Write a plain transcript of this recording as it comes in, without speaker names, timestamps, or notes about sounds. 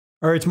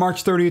All right, it's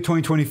March 30th,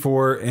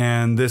 2024,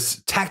 and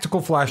this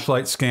tactical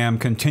flashlight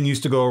scam continues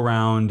to go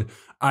around.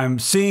 I'm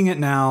seeing it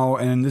now,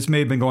 and this may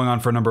have been going on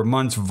for a number of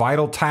months.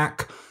 Vital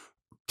Tac,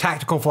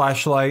 tactical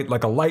flashlight,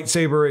 like a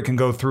lightsaber. It can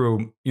go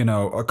through,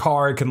 a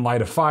car. It can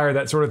light a fire,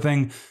 that sort of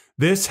thing.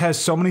 This has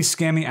so many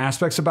scammy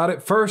aspects about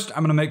it. First,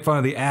 I'm going to make fun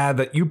of the ad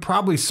that you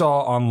probably saw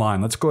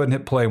online. Let's go ahead and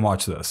hit play and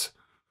watch this.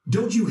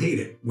 Don't you hate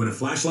it when a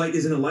flashlight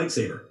isn't a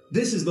lightsaber?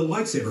 This is the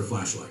lightsaber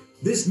flashlight.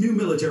 This new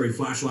military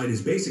flashlight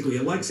is basically a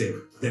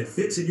lightsaber that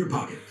fits in your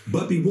pocket.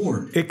 But be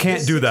warned, it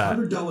can't do that.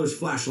 $600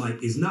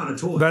 flashlight is not a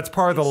toy. That's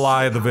part of the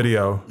lie of the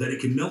video. That it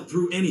can melt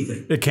through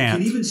anything. It can't.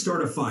 It can even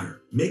start a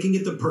fire, making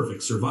it the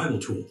perfect survival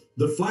tool.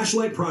 The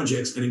flashlight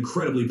projects an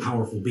incredibly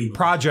powerful beam.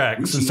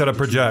 Projects instead of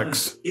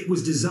projects. It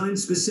was designed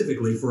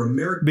specifically for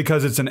American.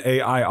 Because it's an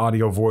AI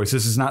audio voice.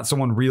 This is not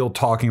someone real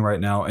talking right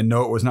now. And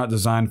no, it was not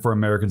designed for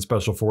American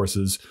Special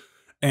Forces.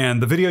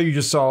 And the video you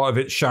just saw of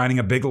it shining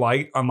a big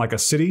light on like a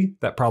city,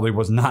 that probably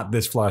was not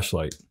this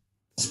flashlight.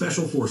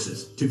 Special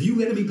Forces to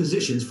view enemy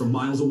positions from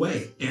miles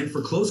away and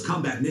for close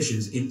combat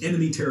missions in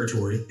enemy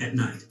territory at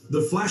night.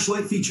 The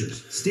flashlight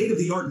features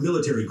state-of-the-art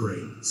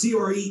military-grade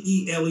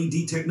CRE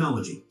LED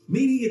technology,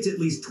 meaning it's at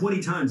least 20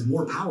 times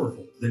more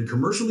powerful than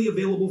commercially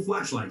available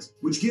flashlights,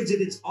 which gives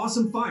it its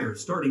awesome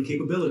fire-starting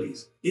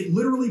capabilities. It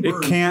literally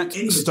burns. It can't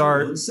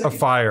start a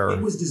fire.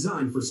 It was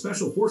designed for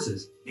Special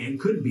Forces and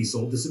couldn't be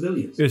sold to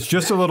civilians. It's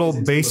just a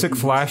little basic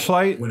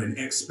flashlight. When an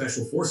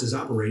ex-Special Forces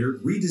operator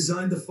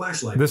redesigned the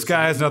flashlight. This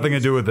guy has nothing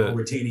to do with it. While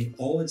retaining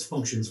all its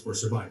functions for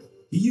survival.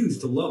 He used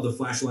to love the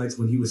flashlights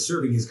when he was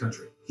serving his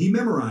country. He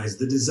memorized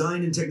the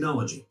design and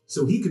technology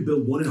so he could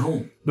build one at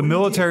home. The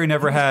military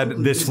never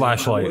had this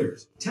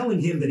flashlight. Telling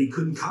him that he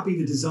couldn't copy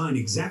the design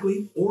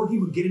exactly or he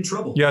would get in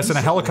trouble. Yes, and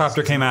a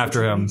helicopter came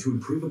after him.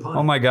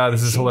 Oh my God,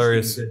 this is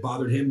hilarious. That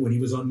bothered him when he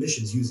was on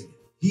missions using it.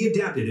 He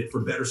adapted it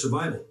for better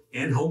survival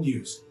and home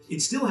use.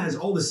 It still has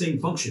all the same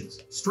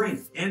functions,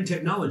 strength, and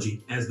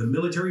technology as the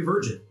military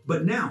Virgin,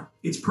 but now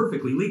it's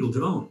perfectly legal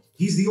to own.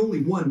 He's the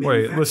only one.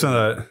 Wait, listen to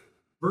that.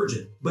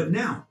 Virgin, but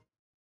now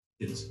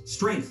it's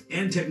strength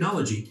and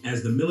technology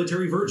as the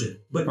military Virgin,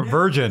 but now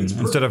Virgin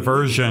instead of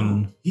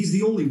version. He's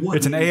the only one.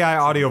 It's an AI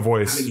audio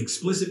voice. Having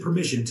explicit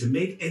permission to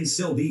make and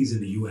sell these in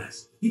the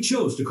U.S. He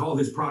chose to call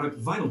his product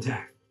Vital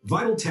Tac.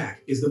 Vital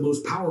Tac is the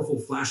most powerful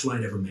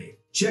flashlight ever made.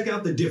 Check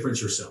out the difference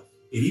yourself.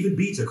 It even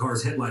beats a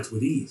car's headlights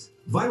with ease.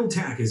 Vital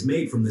Tac is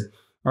made from the...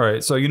 All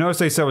right, so you notice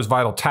they said it was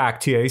Vital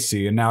Tac,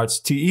 T-A-C, and now it's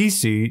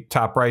T-E-C,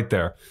 top right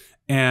there.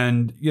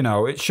 And,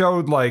 it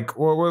showed like,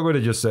 what would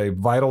it just say?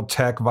 Vital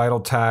Tech, Vital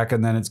Tac,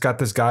 and then it's got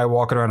this guy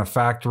walking around a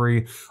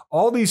factory.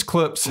 All these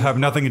clips have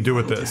nothing to do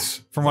with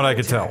this, from what I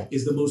could tell.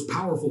 Is the most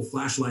powerful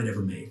flashlight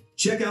ever made.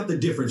 Check out the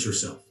difference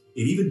yourself.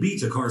 It even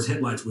beats a car's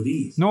headlights with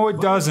ease. No, it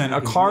doesn't.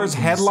 A car's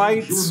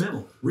headlights? Pure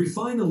metal,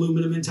 refined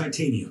aluminum and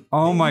titanium.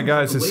 Oh my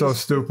God, this is so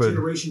stupid.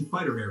 Generation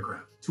fighter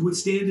aircraft to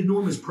withstand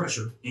enormous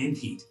pressure and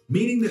heat,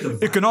 meaning that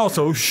it can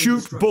also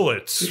shoot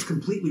bullets. It's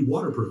completely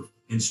waterproof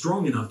and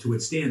strong enough to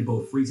withstand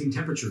both freezing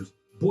temperatures,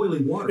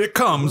 boiling water. It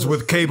comes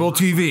with cable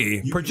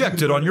TV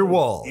projected on your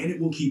wall, and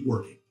it will keep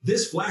working.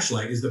 This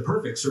flashlight is the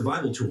perfect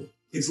survival tool.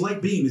 Its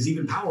light beam is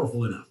even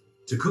powerful enough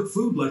to cook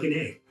food like an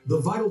egg. The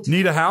Vital Tac.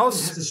 Need a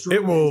house?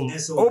 It will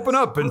open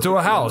up into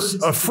a house,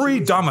 a free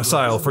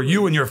domicile for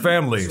you and your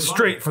family,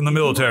 straight from the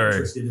military.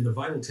 Interested in the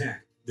Vital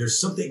Tac? There's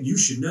something you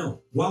should know.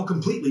 While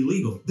completely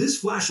legal, this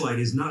flashlight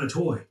is not a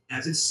toy,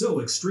 as it's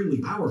so extremely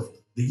powerful.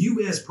 The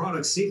U.S.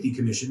 Product Safety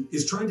Commission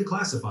is trying to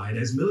classify it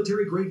as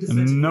military-grade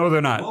defense. No,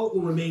 they're not. While it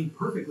will remain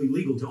perfectly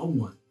legal to own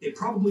one, it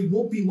probably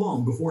won't be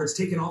long before it's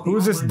taken off.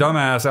 Who's this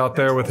dumbass out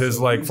there with his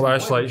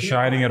flashlight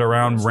shining it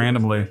around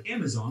randomly?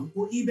 Amazon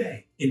or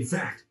eBay. In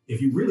fact,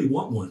 if you really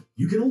want one,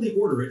 you can only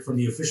order it from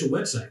the official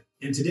website.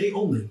 And today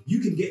only, you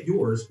can get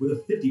yours with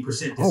a 50%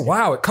 discount. Oh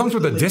wow, it comes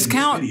with a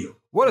discount?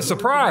 What a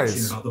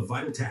surprise. About the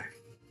Vital Tac.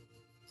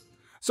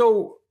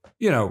 So,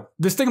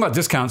 this thing about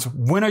discounts,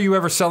 when are you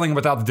ever selling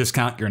without the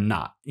discount? You're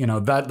not.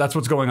 That's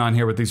what's going on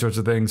here with these sorts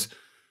of things.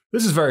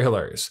 This is very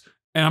hilarious.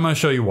 And I'm going to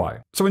show you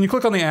why. So when you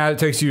click on the ad, it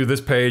takes you to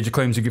this page. It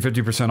claims you get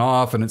 50%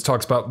 off, and it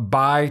talks about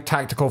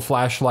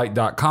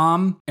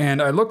buytacticalflashlight.com.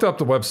 And I looked up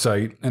the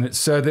website, and it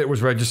said that it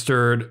was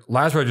registered,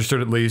 last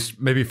registered at least,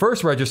 maybe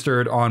first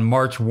registered on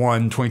March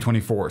 1,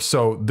 2024.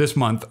 So this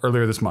month,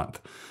 earlier this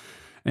month.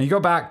 And you go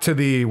back to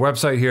the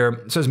website here.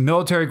 It says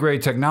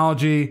military-grade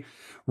technology,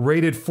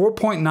 rated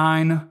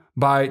 4.9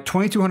 by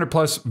 2,200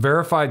 plus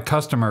verified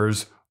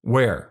customers.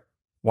 Where?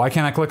 Why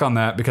can't I click on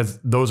that? Because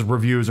those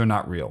reviews are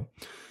not real.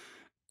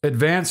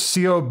 Advanced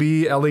COB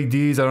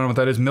LEDs, I don't know what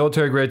that is.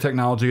 Military grade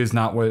technology is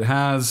not what it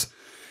has.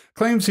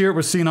 Claims here it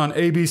was seen on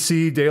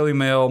ABC, Daily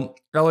Mail,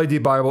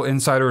 LED Bible,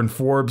 Insider, and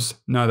Forbes.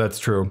 No, that's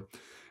true.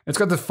 It's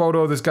got the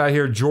photo of this guy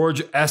here,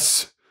 George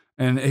S.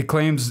 And he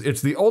claims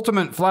it's the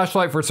ultimate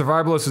flashlight for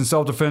survivalists and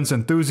self-defense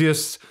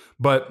enthusiasts.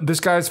 But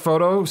this guy's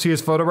photo, see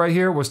his photo right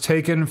here, was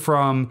taken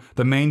from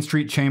the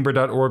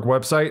mainstreetchamber.org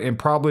website, and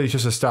probably it's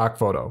just a stock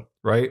photo,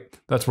 right?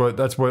 That's what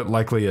it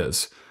likely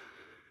is.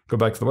 Go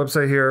back to the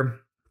website here.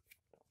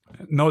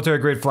 Military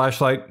grade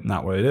flashlight,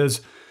 not what it is.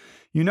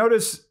 You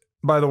notice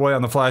by the way,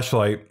 on the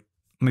flashlight,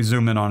 let me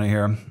zoom in on it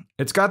here.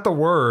 It's got the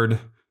word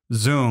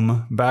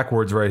zoom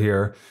backwards right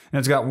here. And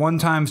it's got 1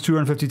 times,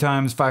 250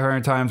 times,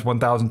 500 times,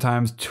 1,000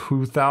 times,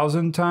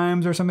 2,000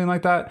 times or something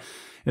like that.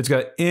 It's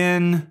got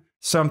in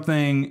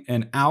something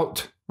and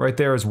out right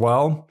there as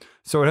well.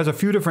 So it has a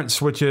few different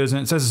switches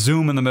and it says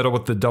zoom in the middle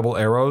with the double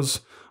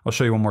arrows. I'll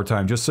show you one more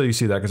time just so you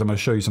see that, because I'm going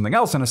to show you something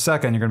else in a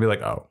second. You're going to be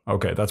like, oh,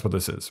 okay, that's what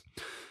this is.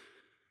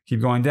 Keep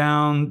going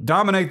down.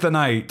 Dominate the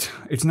night.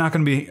 It's not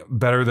going to be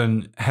better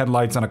than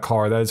headlights on a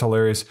car. That is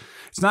hilarious.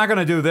 It's not going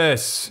to do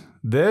this.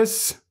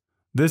 This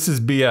is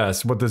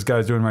BS, what this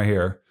guy's doing right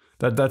here.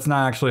 That's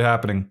not actually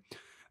happening.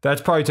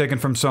 That's probably taken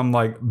from some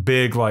like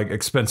big, like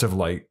expensive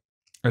light.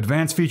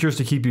 Advanced features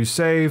to keep you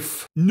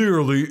safe.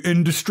 Nearly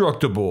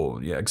indestructible.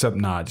 Yeah, except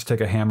not. Just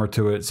take a hammer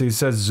to it. See, it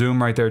says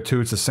zoom right there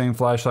too. It's the same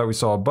flashlight we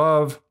saw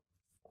above.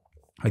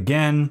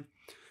 Again,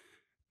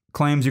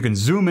 claims you can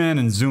zoom in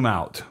and zoom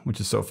out, which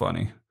is so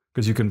funny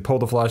because you can pull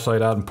the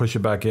flashlight out and push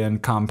it back in.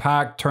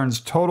 Compact, turns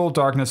total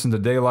darkness into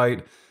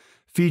daylight.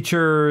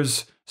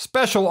 Features,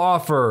 special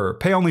offer.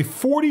 Pay only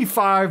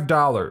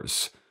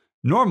 $45.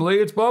 Normally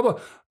it's blah, blah.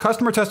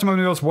 Customer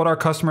testimonials, what our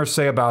customers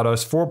say about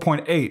us,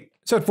 4.8.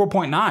 It said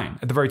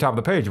 4.9 at the very top of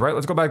the page, right?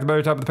 Let's go back to the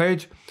very top of the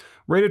page.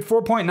 Rated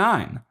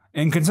 4.9.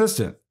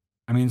 Inconsistent.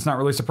 I mean, it's not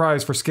really a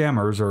surprise for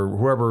scammers or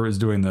whoever is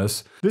doing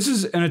this. This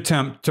is an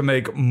attempt to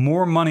make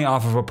more money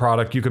off of a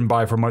product you can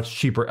buy for much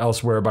cheaper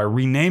elsewhere by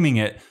renaming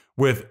it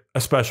with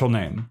a special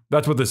name.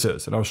 That's what this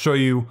is, and I'll show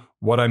you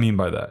what I mean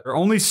by that. There are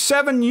only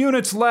 7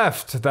 units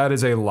left. That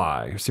is a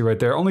lie. See right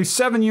there? Only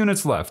 7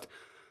 units left.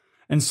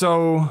 And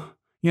so,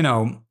 you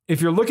know,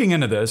 if you're looking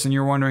into this and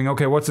you're wondering,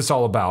 okay, what's this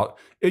all about?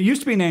 It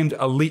used to be named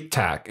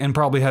VitalTac and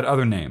probably had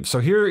other names. So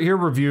here are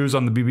reviews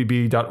on the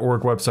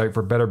bbb.org website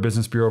for Better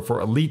Business Bureau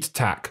for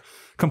VitalTac.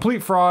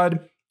 Complete fraud.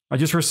 I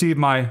just received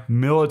my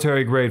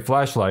military grade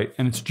flashlight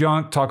and it's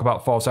junk. Talk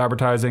about false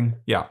advertising.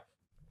 Yeah.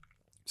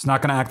 It's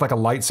not going to act like a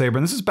lightsaber.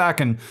 And this is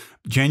back in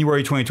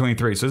January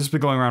 2023. So this has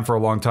been going around for a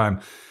long time.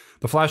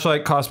 The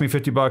flashlight cost me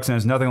 $50 and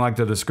it's nothing like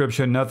the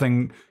description,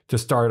 nothing to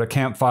start a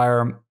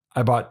campfire.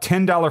 I bought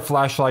 $10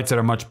 flashlights that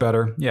are much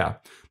better. Yeah.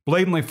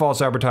 Blatantly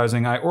false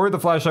advertising. I ordered the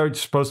flashlight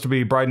supposed to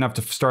be bright enough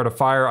to start a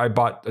fire. I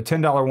bought a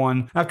 $10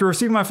 one. After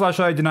receiving my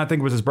flashlight, I did not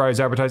think it was as bright as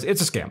advertised.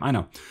 It's a scam, I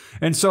know.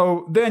 And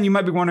so then you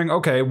might be wondering,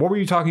 okay, what were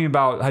you talking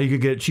about how you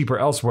could get it cheaper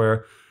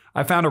elsewhere?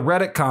 I found a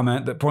Reddit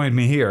comment that pointed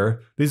me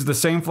here. These are the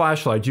same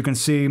flashlights. You can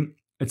see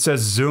it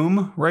says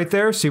zoom right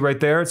there. See right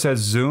there, it says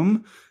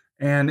zoom.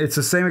 And it's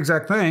the same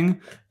exact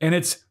thing. And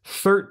it's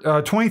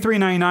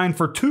 $23.99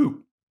 for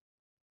 2.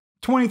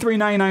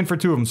 $23.99 for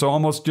 2 of them. So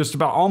almost,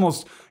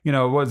 you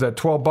know, what is that,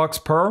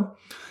 $12 per?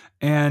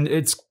 And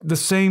it's the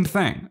same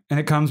thing. And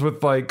it comes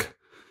with like,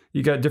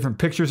 you got different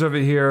pictures of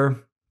it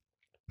here.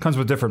 Comes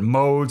with different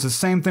modes. The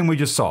same thing we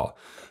just saw.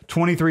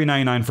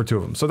 $23.99 for 2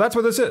 of them. So that's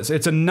what this is.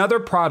 It's another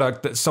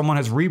product that someone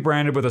has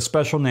rebranded with a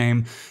special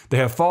name. They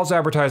have false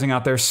advertising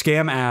out there,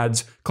 scam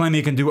ads, claiming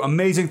you can do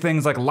amazing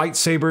things like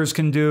lightsabers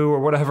can do or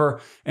whatever.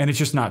 And it's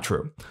just not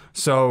true.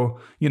 So,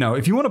 you know,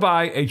 if you want to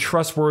buy a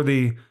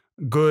trustworthy,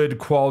 good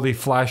quality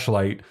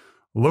flashlight,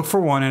 look for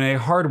one in a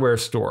hardware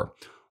store.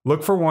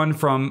 Look for one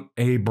from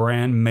a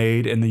brand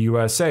made in the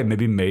USA,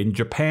 maybe made in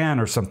Japan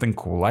or something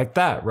cool like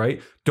that,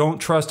 right? Don't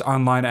trust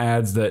online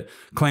ads that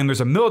claim there's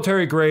a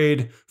military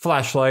grade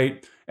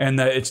flashlight and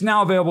that it's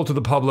now available to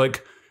the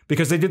public,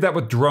 because they did that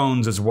with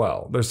drones as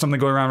well. There's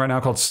something going around right now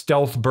called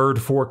Stealth Bird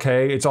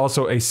 4K. It's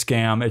also a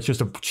scam. It's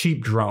just a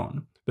cheap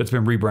drone that's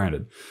been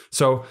rebranded.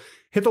 So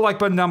hit the like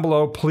button down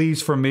below,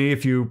 please, for me,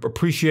 if you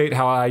appreciate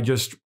how I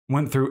just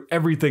went through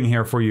everything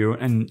here for you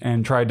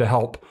and tried to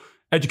help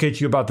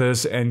educate you about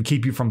this and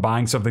keep you from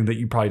buying something that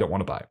you probably don't want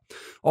to buy.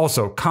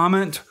 Also,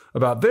 comment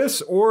about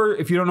this, or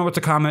if you don't know what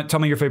to comment, tell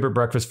me your favorite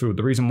breakfast food.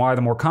 The reason why,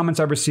 the more comments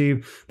I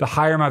receive, the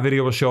higher my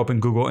video will show up in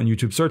Google and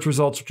YouTube search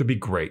results, which would be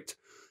great.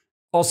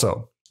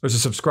 Also, there's a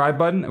subscribe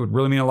button. It would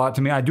really mean a lot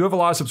to me. I do have a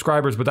lot of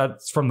subscribers, but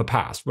that's from the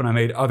past when I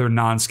made other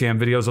non-scam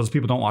videos. Those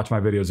people don't watch my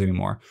videos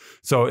anymore.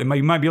 So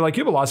you might be like,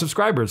 you have a lot of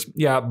subscribers.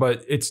 Yeah,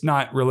 but it's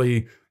not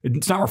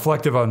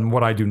reflective on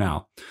what I do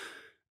now.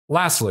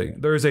 Lastly,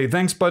 there's a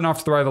thanks button off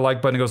to the right of the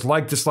like button. It goes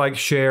like, dislike,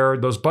 share.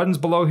 Those buttons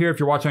below here, if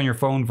you're watching on your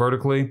phone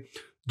vertically,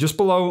 just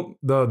below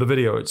the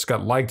video, it's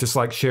got like,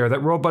 dislike, share.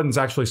 That row button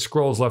actually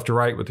scrolls left to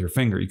right with your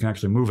finger. You can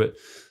actually move it.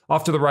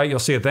 Off to the right, you'll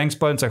see a thanks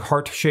button. It's a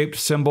heart-shaped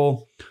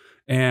symbol.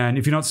 And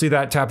if you don't see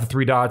that, tap the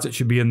 3 dots. It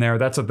should be in there.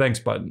 That's a thanks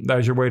button. That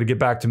is your way to get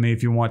back to me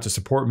if you want to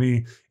support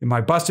me in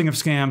my busting of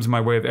scams, my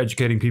way of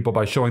educating people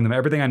by showing them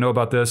everything I know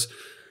about this.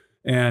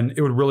 And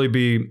it would really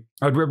be,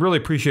 I'd really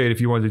appreciate if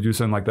you wanted to do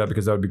something like that,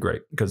 because that would be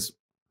great. Because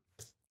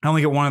I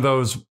only get one of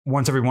those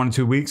once every 1 to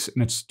 2 weeks,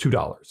 and it's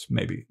 $2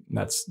 maybe.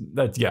 That's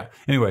yeah.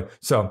 Anyway,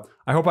 so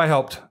I hope I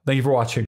helped. Thank you for watching.